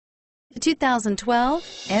The 2012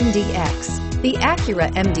 MDX. The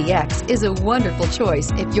Acura MDX is a wonderful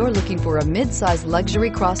choice if you're looking for a mid-size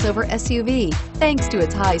luxury crossover SUV. Thanks to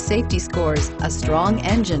its high safety scores, a strong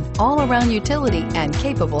engine, all-around utility, and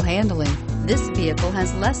capable handling, this vehicle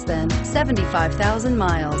has less than 75,000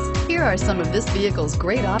 miles. Here are some of this vehicle's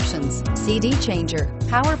great options: CD changer,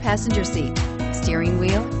 power passenger seat, steering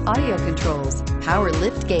wheel audio controls, power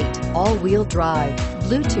lift gate, all-wheel drive,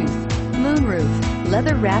 Bluetooth, moonroof,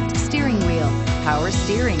 leather-wrapped steering wheel, power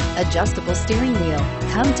steering, adjustable steering wheel.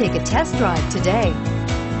 Come take a test drive today.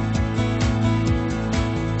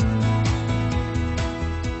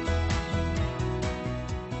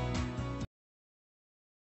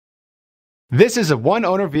 This is a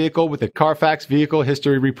one-owner vehicle with a Carfax Vehicle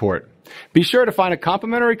History Report. Be sure to find a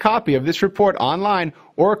complimentary copy of this report online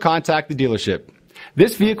or contact the dealership.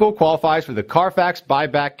 This vehicle qualifies for the Carfax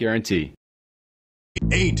Buyback Guarantee.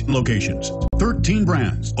 8 locations, 13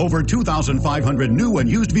 brands, over 2,500 new and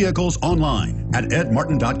used vehicles online at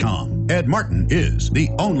edmartin.com. Ed Martin is the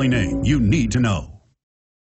only name you need to know.